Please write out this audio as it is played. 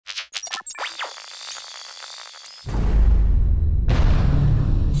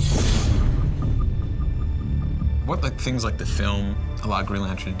What things like the film allow Green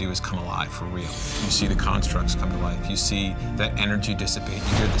Lantern to do is come alive for real. You see the constructs come to life. You see that energy dissipate.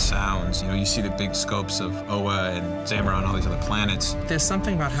 You hear the sounds. You see the big scopes of Oa and Zamora and all these other planets. There's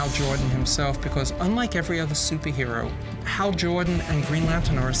something about Hal Jordan himself, because unlike every other superhero, Hal Jordan and Green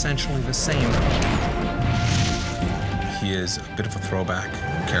Lantern are essentially the same. He is a bit of a throwback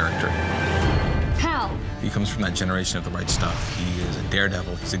character. Hal! He comes from that generation of the right stuff. He is a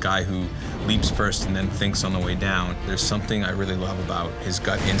daredevil. He's a guy who leaps first and then thinks on the way down. There's something I really love about his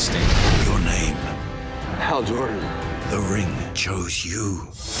gut instinct. Your name? Hal Jordan. The ring chose you.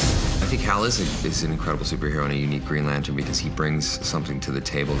 I think Hal is an incredible superhero and a unique Green Lantern because he brings something to the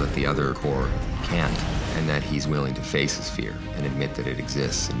table that the other Corps can't, and that he's willing to face his fear and admit that it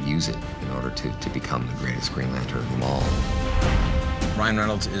exists and use it in order to become the greatest Green Lantern of them all. Ryan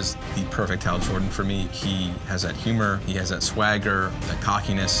Reynolds is the perfect Hal Jordan for me. He has that humor, he has that swagger, that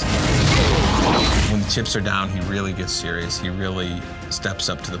cockiness. When the chips are down, he really gets serious. He really steps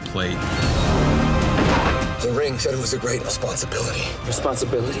up to the plate. The ring said it was a great responsibility.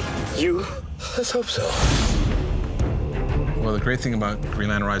 Responsibility? You? Let's hope so. Well, the great thing about Green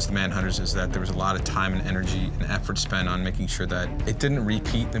Lantern Rise of the Manhunters is that there was a lot of time and energy and effort spent on making sure that it didn't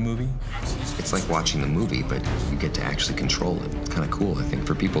repeat the movie. It's like watching the movie, but you get to actually control it. It's kind of cool, I think,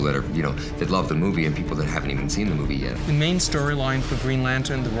 for people that are, that love the movie and people that haven't even seen the movie yet. The main storyline for Green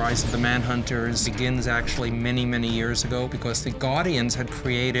Lantern, The Rise of the Manhunters, begins actually many, many years ago because the Guardians had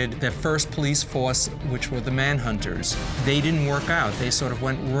created their first police force, which were the Manhunters. They didn't work out. They sort of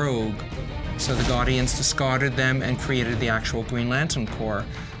went rogue. So the Guardians discarded them and created the actual Green Lantern Corps.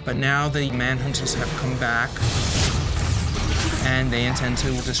 But now the Manhunters have come back, and they intend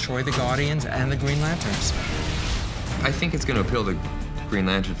to destroy the Guardians and the Green Lanterns. I think it's going to appeal to Green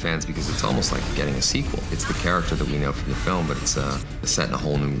Lantern fans because it's almost like getting a sequel. It's the character that we know from the film, but it's set in a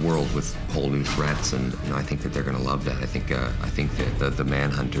whole new world with whole new threats, and I think that they're going to love that. I think that the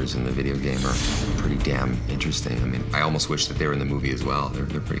Manhunters in the video game are pretty damn interesting. I mean, I almost wish that they were in the movie as well.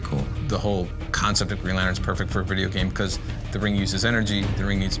 They're pretty cool. The whole concept of Green Lantern is perfect for a video game because the ring uses energy, the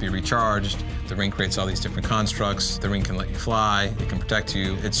ring needs to be recharged, the ring creates all these different constructs, the ring can let you fly, it can protect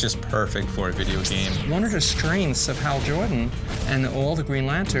you. It's just perfect for a video game. One of the strengths of Hal Jordan and all the Green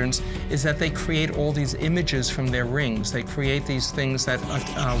Lanterns is that they create all these images from their rings. They create these things that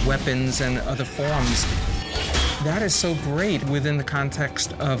are weapons and other forms. That is so great within the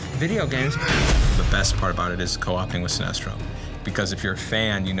context of video games. The best part about it is co-oping with Sinestro. Because if you're a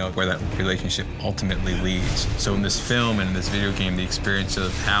fan, you know where that relationship ultimately leads. So in this film and in this video game, the experience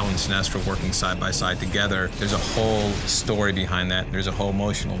of Hal and Sinestro working side by side together, there's a whole story behind that. There's a whole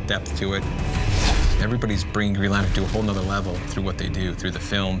emotional depth to it. Everybody's bringing Green Lantern to a whole nother level through what they do, through the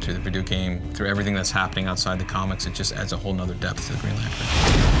film, through the video game, through everything that's happening outside the comics. It just adds a whole nother depth to the Green Lantern.